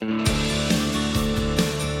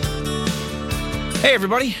Hey,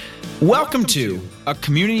 everybody. Welcome to a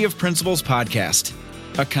Community of Principals podcast,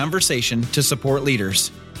 a conversation to support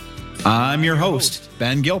leaders. I'm your host,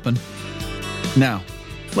 Ben Gilpin. Now,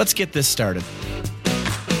 let's get this started.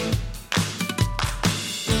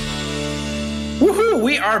 Woohoo!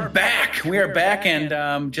 We are back.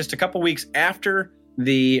 And just a couple weeks after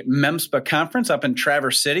the MEMSPA conference up in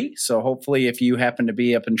Traverse City. So hopefully if you happen to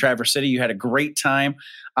be up in Traverse City, you had a great time.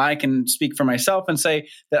 I can speak for myself and say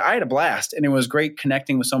that I had a blast, and it was great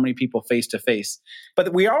connecting with so many people face to face.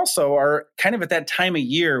 But we also are kind of at that time of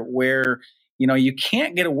year where, you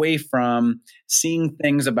can't get away from seeing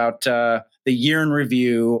things about the year in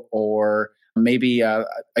review, or maybe a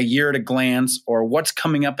year at a glance, or what's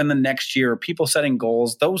coming up in the next year, or people setting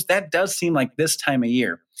goals. That does seem like this time of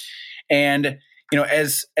year. And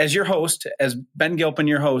as your host, as Ben Gilpin,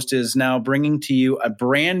 your host, is now bringing to you a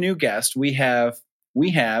brand new guest. We have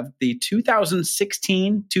the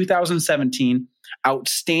 2016-2017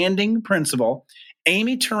 Outstanding Principal,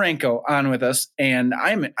 Amy Taranko, on with us, and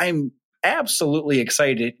I'm absolutely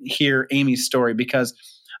excited to hear Amy's story, because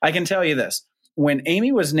I can tell you this: when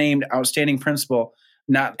Amy was named Outstanding Principal,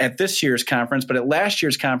 not at this year's conference, but at last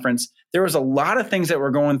year's conference, there was a lot of things that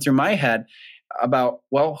were going through my head about,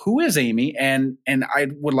 well, who is Amy? And I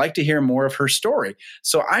would like to hear more of her story.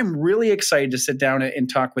 So I'm really excited to sit down and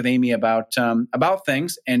talk with Amy about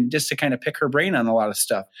things, and just to kind of pick her brain on a lot of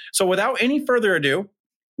stuff. So without any further ado,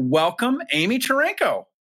 welcome Amy Taranko.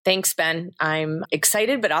 Thanks, Ben. I'm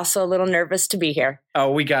excited, but also a little nervous to be here.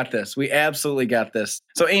 Oh, we got this. We absolutely got this.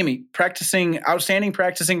 So Amy, outstanding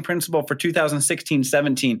practicing principal for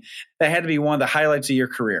 2016-17, that had to be one of the highlights of your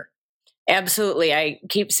career. Absolutely. I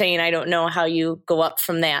keep saying I don't know how you go up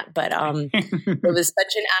from that, but it was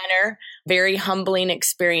such an honor, very humbling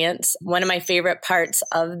experience. One of my favorite parts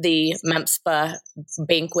of the MEMSPA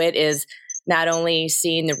banquet is not only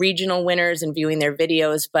seeing the regional winners and viewing their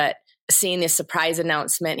videos, but seeing the surprise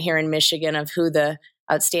announcement here in Michigan of who the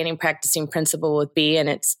outstanding practicing principal would be. And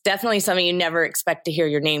it's definitely something you never expect to hear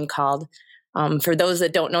your name called. For those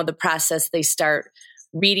that don't know the process, they start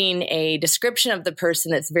reading a description of the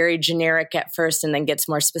person that's very generic at first and then gets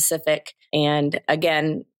more specific. And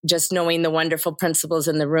again, just knowing the wonderful principals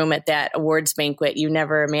in the room at that awards banquet, you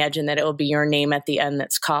never imagine that it will be your name at the end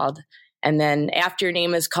that's called. And then after your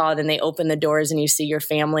name is called and they open the doors and you see your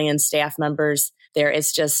family and staff members there,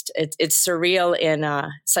 it's surreal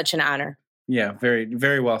and such an honor. Yeah, very,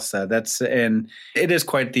 very well said. And it is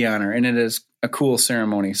quite the honor, and it is a cool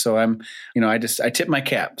ceremony. So I tip my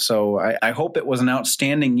cap. So I hope it was an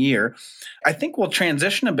outstanding year. I think we'll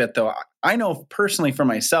transition a bit, though. I know personally for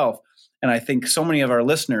myself, and I think so many of our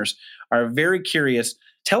listeners are very curious.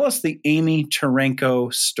 Tell us the Amy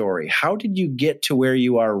Taranko story. How did you get to where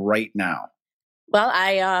you are right now? Well,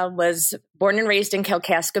 I was born and raised in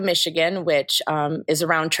Kalkaska, Michigan, which is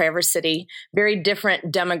around Traverse City. Very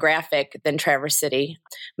different demographic than Traverse City.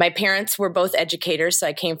 My parents were both educators, so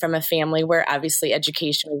I came from a family where obviously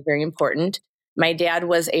education was very important. My dad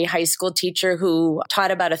was a high school teacher who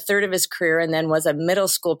taught about a third of his career and then was a middle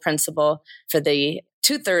school principal for the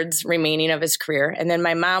 2/3 remaining of his career. And then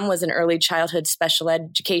my mom was an early childhood special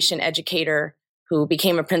education educator who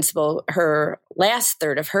became a principal her last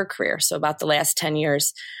third of her career, so about the last 10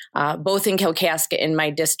 years. Both in Kalkaska, in my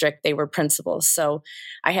district, they were principals. So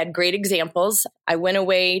I had great examples. I went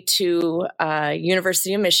away to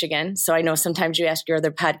University of Michigan. So I know sometimes you ask your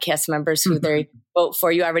other podcast members who they vote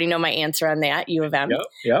for. You already know my answer on that, U of M.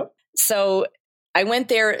 Yep. So I went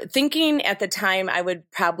there thinking at the time I would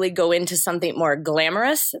probably go into something more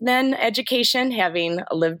glamorous than education, having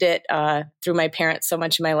lived it through my parents so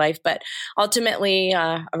much of my life. But ultimately,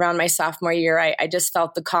 around my sophomore year, I just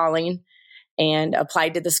felt the calling and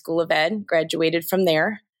applied to the School of Ed, graduated from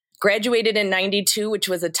there. Graduated in 92, which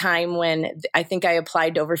was a time when I think I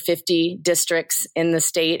applied to over 50 districts in the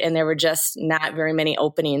state, and there were just not very many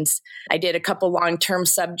openings. I did a couple long-term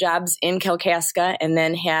sub jobs in Kalkaska, and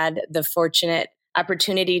then had the fortunate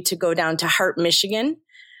opportunity to go down to Hart, Michigan,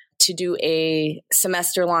 to do a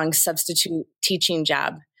semester-long substitute teaching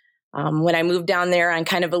job. When I moved down there on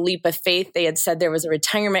kind of a leap of faith, they had said there was a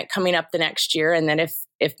retirement coming up the next year, and then if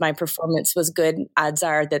my performance was good, odds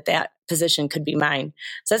are that position could be mine.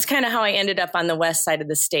 So that's kind of how I ended up on the west side of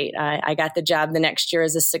the state. I got the job the next year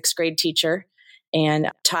as a sixth grade teacher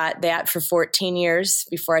and taught that for 14 years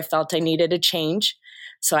before I felt I needed a change.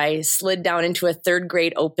 So I slid down into a third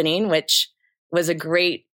grade opening, which was a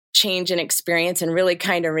great change and experience and really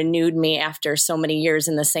kind of renewed me after so many years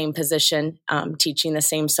in the same position, teaching the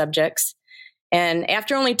same subjects. And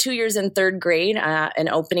after only 2 years in third grade, an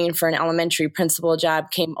opening for an elementary principal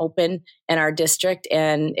job came open in our district.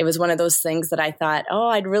 And it was one of those things that I thought, oh,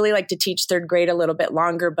 I'd really like to teach third grade a little bit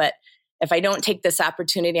longer. But if I don't take this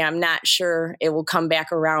opportunity, I'm not sure it will come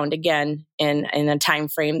back around again in a time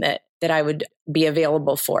frame that I would be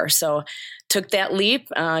available for. So took that leap,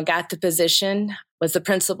 got the position, was the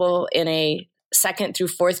principal in a second through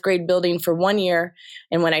fourth grade building for 1 year.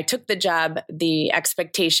 And when I took the job, the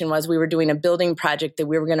expectation was we were doing a building project that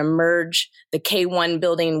we were going to merge the K1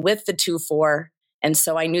 building with the 2-4. And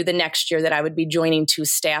so I knew the next year that I would be joining two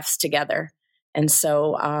staffs together. And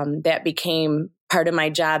so that became part of my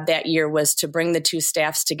job that year, was to bring the two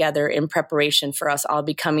staffs together in preparation for us all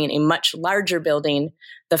becoming a much larger building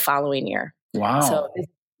the following year. Wow. So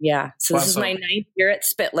this is my 9th year at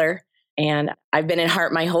Spittler. And I've been in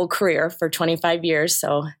Hart my whole career for 25 years.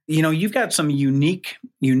 So, you've got some unique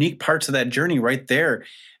parts of that journey right there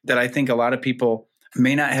that I think a lot of people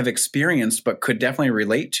may not have experienced, but could definitely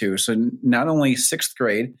relate to. So not only 6th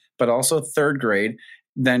grade, but also 3rd grade,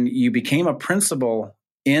 then you became a principal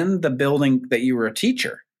in the building that you were a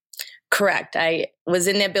teacher. Correct. I was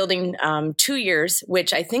in that building 2 years,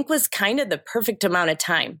 which I think was kind of the perfect amount of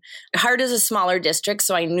time. Hart is a smaller district,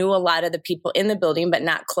 so I knew a lot of the people in the building, but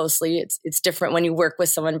not closely. It's different when you work with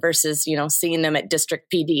someone versus, seeing them at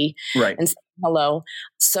district PD and saying hello.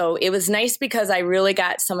 So it was nice because I really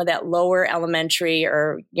got some of that lower elementary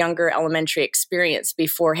or younger elementary experience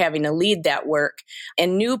before having to lead that work,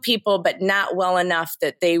 and knew people, but not well enough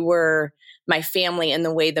that they were my family in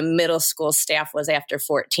the way the middle school staff was after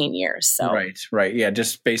 14 years. So Right. Yeah.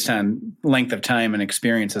 Just based on length of time and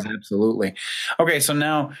experiences. Absolutely. Okay. So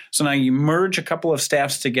now you merge a couple of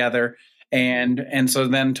staffs together, and so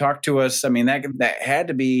then talk to us. I mean, that had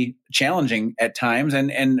to be challenging at times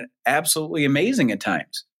and absolutely amazing at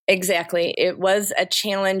times. Exactly. It was a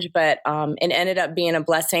challenge, but it ended up being a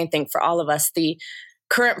blessing, I think, for all of us. The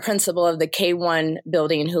current principal of the K1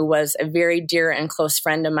 building, who was a very dear and close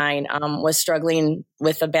friend of mine, was struggling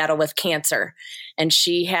with a battle with cancer. And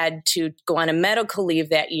she had to go on a medical leave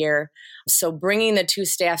that year. So bringing the two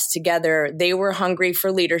staffs together, they were hungry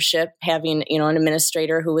for leadership, having, an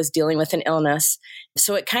administrator who was dealing with an illness.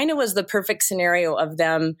 So it kind of was the perfect scenario of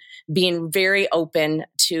them being very open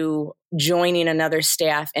to joining another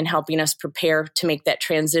staff and helping us prepare to make that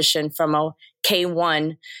transition from a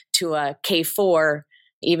K1 to a K4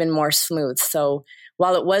 even more smooth. So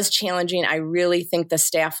while it was challenging, I really think the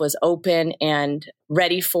staff was open and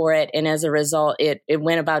ready for it. And as a result, it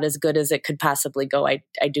went about as good as it could possibly go. I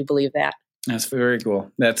do believe that. That's very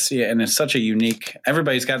cool. And it's such a unique,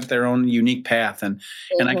 everybody's got their own unique path. And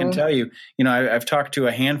I can tell you, I've talked to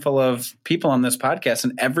a handful of people on this podcast,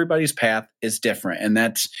 and everybody's path is different.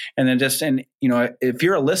 If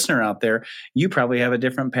you're a listener out there, you probably have a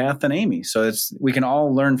different path than Amy. So we can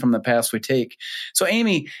all learn from the paths we take. So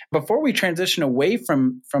Amy, before we transition away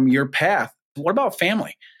from your path, what about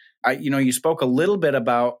family? You spoke a little bit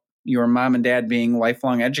about your mom and dad being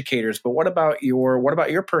lifelong educators, but what about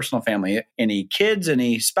your personal family? Any kids,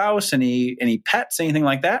 any spouse, any pets, anything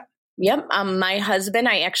like that? Yep. My husband,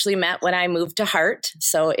 I actually met when I moved to Hart.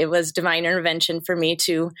 So it was divine intervention for me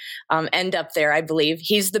to end up there, I believe.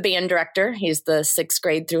 He's the band director. He's the 6th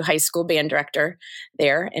grade through high school band director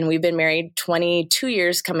there. And we've been married 22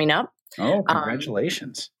 years coming up. Oh,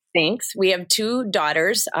 congratulations. Thanks. We have 2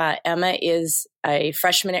 daughters. Emma is a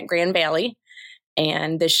freshman at Grand Valley.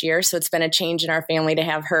 And this year, so it's been a change in our family to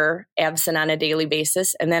have her absent on a daily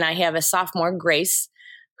basis. And then I have a sophomore, Grace,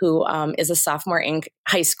 who is a sophomore in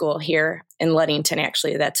high school here in Ludington.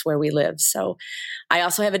 Actually, that's where we live. So I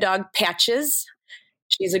also have a dog, Patches.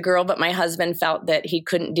 She's a girl, but my husband felt that he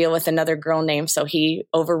couldn't deal with another girl name, so he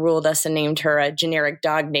overruled us and named her a generic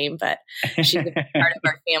dog name, but she's a part of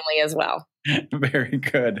our family as well. Very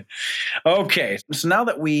good. Okay. So now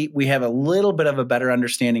that we have a little bit of a better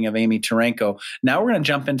understanding of Amy Taranko, now we're going to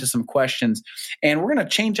jump into some questions, and we're going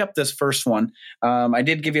to change up this first one. I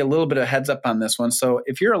did give you a little bit of heads up on this one. So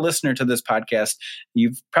if you're a listener to this podcast,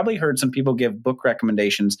 you've probably heard some people give book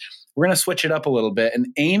recommendations. We're going to switch it up a little bit, and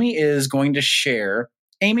Amy is going to share.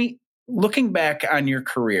 Amy, looking back on your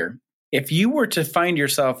career, if you were to find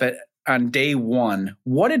yourself on day one,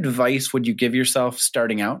 what advice would you give yourself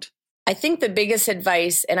starting out? I think the biggest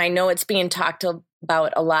advice, and I know it's being talked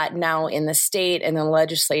about a lot now in the state and the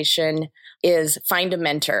legislation, is find a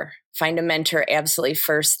mentor. Find a mentor, absolutely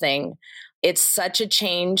first thing. It's such a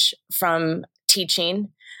change from teaching.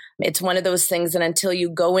 It's one of those things that until you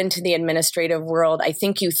go into the administrative world, I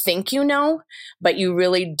think you know, but you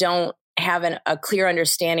really don't have a clear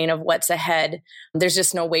understanding of what's ahead, there's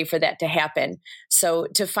just no way for that to happen. So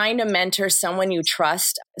to find a mentor, someone you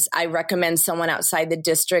trust, I recommend someone outside the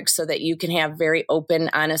district so that you can have very open,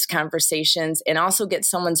 honest conversations and also get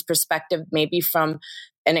someone's perspective, maybe from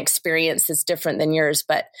an experience that's different than yours.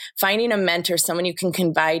 But finding a mentor, someone you can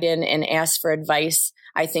confide in and ask for advice,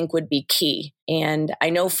 I think would be key. And I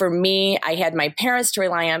know for me, I had my parents to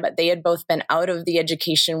rely on, but they had both been out of the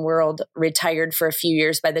education world, retired for a few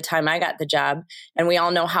years by the time I got the job. And we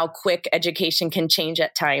all know how quick education can change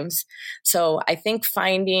at times. So I think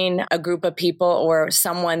finding a group of people or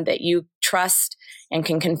someone that you trust and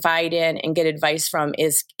can confide in and get advice from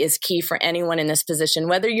is key for anyone in this position,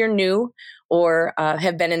 whether you're new or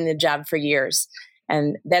have been in the job for years.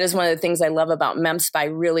 And that is one of the things I love about MEMSPA. I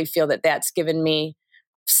really feel that that's given me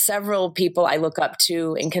several people I look up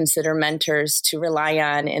to and consider mentors to rely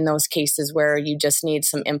on in those cases where you just need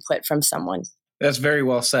some input from someone. That's very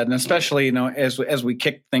well said. And especially, as we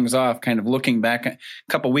kick things off, kind of looking back a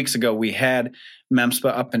couple of weeks ago, we had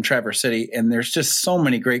MEMSPA up in Traverse City, and there's just so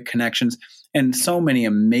many great connections and so many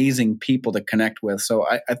amazing people to connect with. So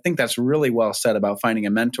I think that's really well said about finding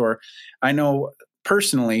a mentor. I know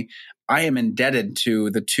personally, I am indebted to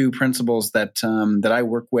the two principals that I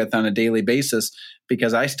work with on a daily basis,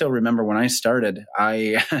 because I still remember when I started,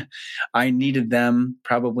 I needed them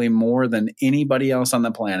probably more than anybody else on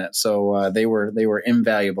the planet. So they were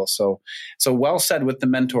invaluable. So well said with the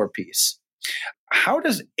mentor piece. How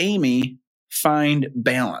does Amy find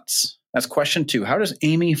balance? That's question 2. How does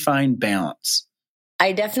Amy find balance?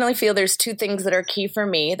 I definitely feel there's 2 things that are key for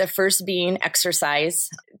me. The first being exercise.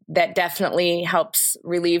 That definitely helps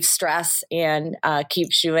relieve stress and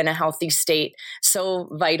keeps you in a healthy state. So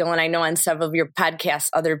vital. And I know on several of your podcasts,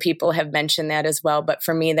 other people have mentioned that as well. But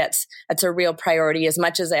for me, that's a real priority. As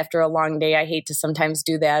much as after a long day, I hate to sometimes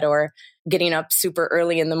do that, or getting up super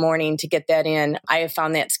early in the morning to get that in. I have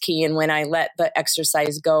found that's key. And when I let the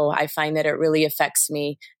exercise go, I find that it really affects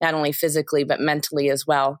me, not only physically, but mentally as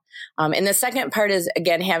well. And the second part is,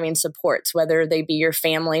 again, having supports, whether they be your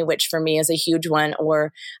family, which for me is a huge one,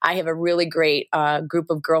 or I have a really great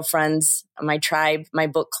group of girlfriends, my tribe, my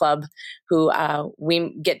book club, who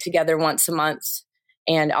we get together once a month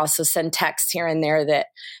and also send texts here and there that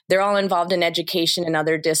they're all involved in education in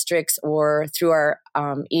other districts or through our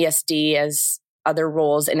ESD as other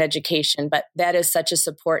roles in education. But that is such a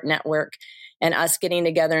support network, and us getting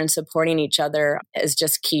together and supporting each other is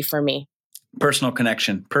just key for me. Personal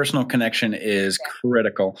connection is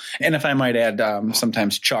critical. And if I might add,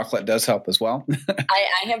 sometimes chocolate does help as well.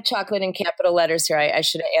 I have chocolate in capital letters here. I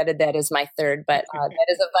should have added that as my third, but that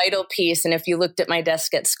is a vital piece. And if you looked at my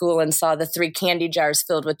desk at school and saw the 3 candy jars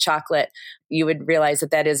filled with chocolate, you would realize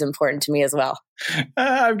that is important to me as well.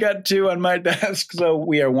 I've got 2 on my desk, so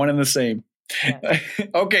we are one and the same. Yeah.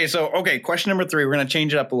 Okay, question number 3. We're going to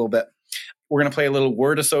change it up a little bit. We're going to play a little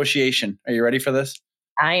word association. Are you ready for this?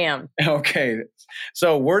 I am. Okay.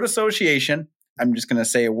 So word association, I'm just going to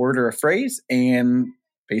say a word or a phrase and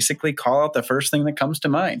basically call out the first thing that comes to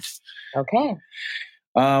mind. Okay.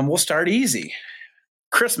 We'll start easy.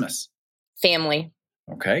 Christmas. Family.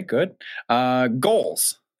 Okay, good.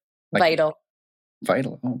 Goals. Vital.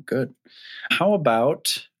 Vital. Oh, good. How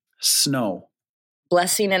about snow?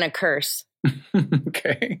 Blessing and a curse.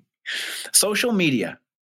 Okay. Social media.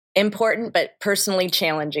 Important, but personally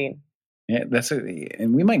challenging. Yeah,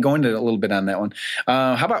 and we might go into a little bit on that one.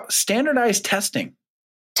 How about standardized testing?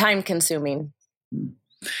 Time consuming.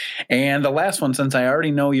 And the last one, since I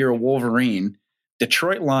already know you're a Wolverine,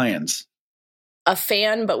 Detroit Lions. A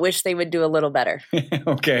fan, but wish they would do a little better.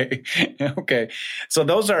 Okay. So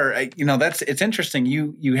those are, it's interesting.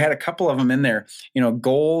 You had a couple of them in there,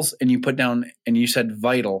 goals, and you put down, and you said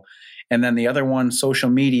vital. And then the other one, social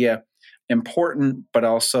media, important, but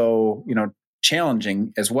also,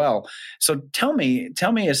 challenging as well. So tell me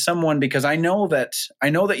as someone, because I know that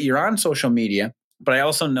you're on social media, but I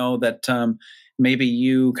also know that maybe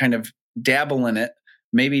you kind of dabble in it.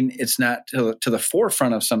 Maybe it's not to the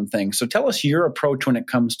forefront of some things. So tell us your approach when it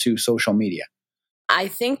comes to social media. I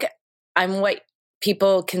think I'm what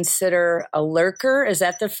people consider a lurker. Is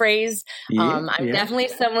that the phrase? I'm definitely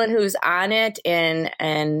someone who's on it and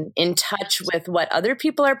in touch with what other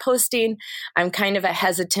people are posting. I'm kind of a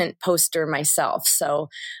hesitant poster myself. So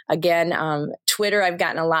again, Twitter, I've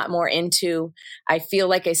gotten a lot more into. I feel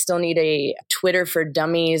like I still need a Twitter for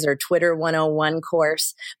Dummies or Twitter 101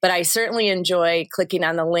 course, but I certainly enjoy clicking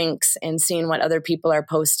on the links and seeing what other people are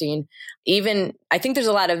posting. I think there's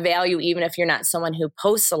a lot of value, even if you're not someone who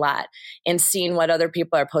posts a lot, in seeing what other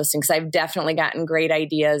people are posting, because I've definitely gotten great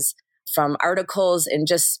ideas from articles and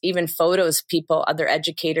just even photos other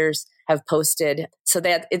educators have posted, so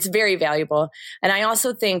that it's very valuable. And I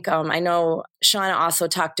also think, I know Shauna also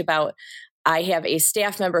talked about, I have a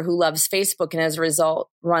staff member who loves Facebook and as a result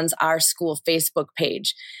runs our school Facebook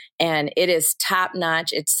page. And it is top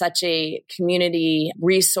notch. It's such a community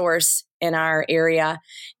resource in our area.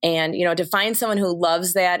 And, to find someone who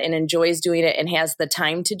loves that and enjoys doing it and has the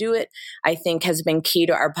time to do it, I think has been key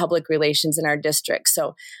to our public relations in our district.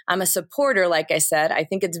 So I'm a supporter, like I said. I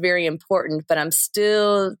think it's very important, but I'm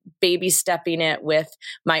still baby stepping it with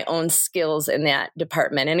my own skills in that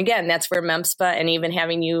department. And again, that's where MEMSPA and even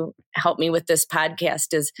having you help me with this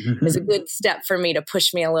podcast is a good step for me to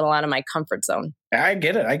push me a little out of my comfort zone. I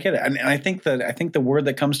get it. And I think the word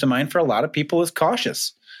that comes to mind for a lot of people is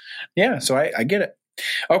cautious. Yeah. So I get it.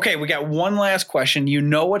 Okay. We got one last question. You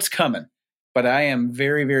know what's coming, but I am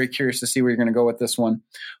very, very curious to see where you're going to go with this one.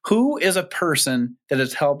 Who is a person that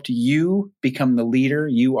has helped you become the leader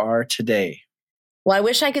you are today? Well, I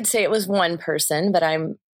wish I could say it was one person, but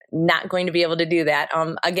I'm not going to be able to do that.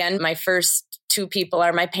 Again, my first two people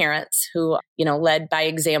are my parents who, led by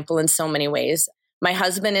example in so many ways. My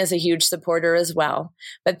husband is a huge supporter as well.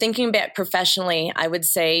 But thinking back professionally, I would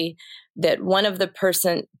say that one of the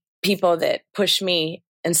people that pushed me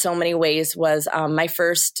in so many ways was my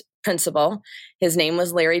first principal. His name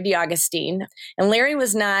was Larry DeAugustine. And Larry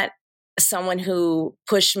was not someone who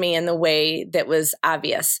pushed me in the way that was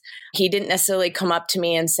obvious. He didn't necessarily come up to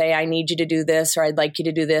me and say, I need you to do this, or I'd like you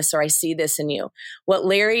to do this, or I see this in you. What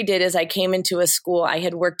Larry did is I came into a school. I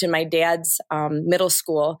had worked in my dad's middle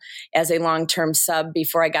school as a long-term sub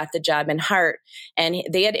before I got the job in Hart, and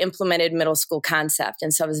they had implemented middle school concept.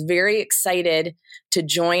 And so I was very excited to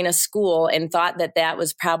join a school and thought that that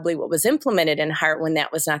was probably what was implemented in Hart when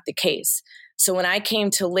that was not the case. So when I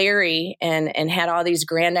came to Larry and had all these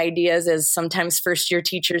grand ideas, as sometimes first-year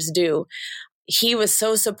teachers do, he was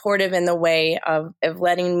so supportive in the way of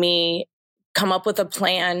letting me come up with a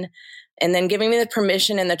plan and then giving me the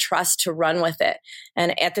permission and the trust to run with it.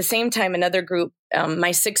 And at the same time, another group,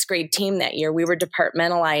 my sixth grade team that year, we were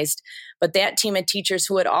departmentalized, but that team of teachers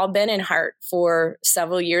who had all been in Hart for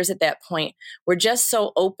several years at that point were just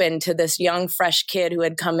so open to this young, fresh kid who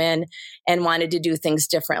had come in and wanted to do things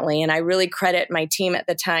differently. And I really credit my team at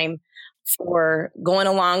the time for going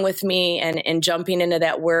along with me and jumping into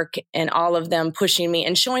that work, and all of them pushing me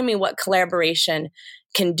and showing me what collaboration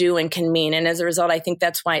can do and can mean. And as a result, I think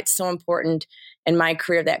that's why it's so important in my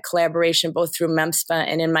career, that collaboration, both through MEMSPA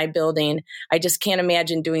and in my building. I just can't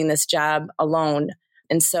imagine doing this job alone.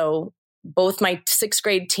 And so both my sixth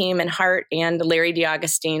grade team in Hart and Larry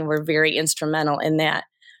DeAugustine were very instrumental in that,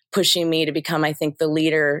 pushing me to become, I think, the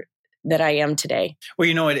leader that I am today.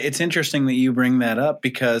 Well, it's interesting that you bring that up,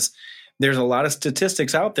 because there's a lot of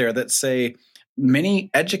statistics out there that say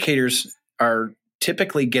many educators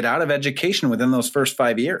typically get out of education within those first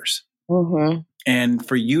 5 years. Mm-hmm. And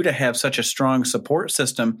for you to have such a strong support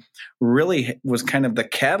system really was kind of the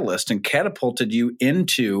catalyst and catapulted you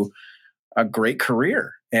into a great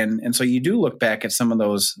career. And so you do look back at some of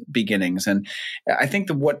those beginnings. And I think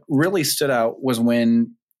that what really stood out was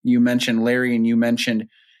when you mentioned Larry, and you mentioned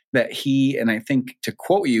that and I think to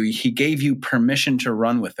quote you, he gave you permission to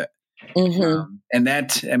run with it. Mm-hmm. And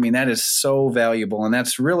that is so valuable. And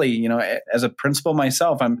that's really, as a principal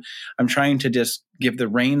myself, I'm trying to just give the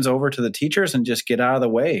reins over to the teachers and just get out of the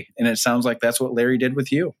way. And it sounds like that's what Larry did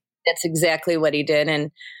with you. That's exactly what he did.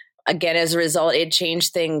 And again, as a result, it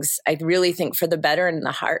changed things, I really think, for the better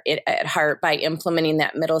at Hart by implementing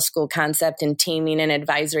that middle school concept and teaming and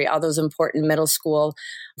advisory, all those important middle school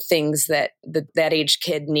things that age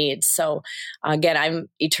kid needs. So again, I'm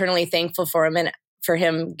eternally thankful for him and for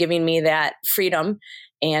him giving me that freedom.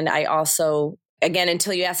 And I also, again,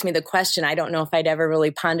 until you asked me the question, I don't know if I'd ever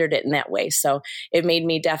really pondered it in that way. So it made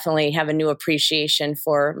me definitely have a new appreciation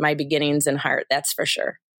for my beginnings in Hart. That's for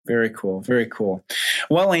sure. Very cool. Very cool.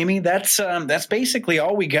 Well, Amy, that's basically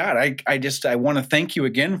all we got. I want to thank you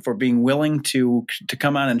again for being willing to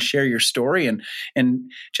come on and share your story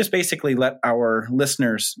and just basically let our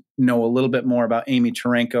listeners know a little bit more about Amy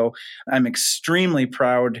Taranko. I'm extremely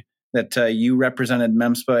proud that you represented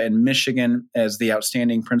MEMSPA in Michigan as the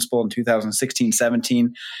outstanding principal in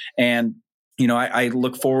 2016-17. And I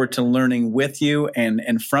look forward to learning with you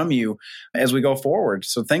and from you as we go forward.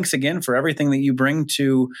 So thanks again for everything that you bring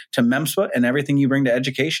to MEMSPA and everything you bring to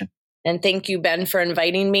education. And thank you, Ben, for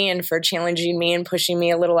inviting me and for challenging me and pushing me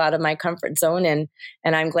a little out of my comfort zone. And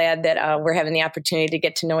I'm glad that we're having the opportunity to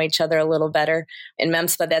get to know each other a little better. In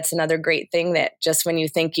MEMSPA, that's another great thing, that just when you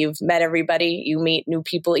think you've met everybody, you meet new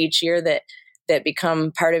people each year that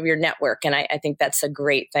become part of your network. And I think that's a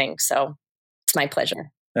great thing. So it's my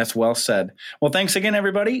pleasure. That's well said. Well, thanks again,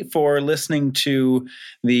 everybody, for listening to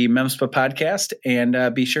the MEMSPA podcast,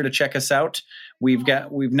 and be sure to check us out. We've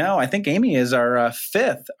now, I think Amy is our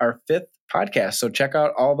fifth podcast. So check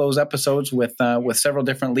out all those episodes with several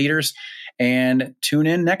different leaders, and tune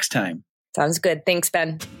in next time. Sounds good. Thanks,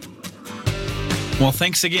 Ben. Well,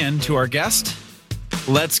 thanks again to our guest.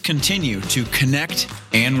 Let's continue to connect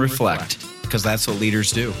and reflect, because that's what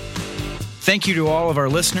leaders do. Thank you to all of our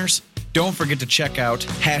listeners. Don't forget to check out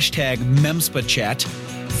 #MEMSPA Chat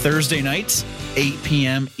Thursday nights, 8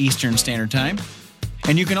 p.m. Eastern Standard Time.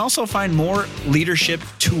 And you can also find more leadership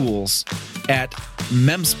tools at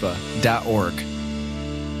memspa.org.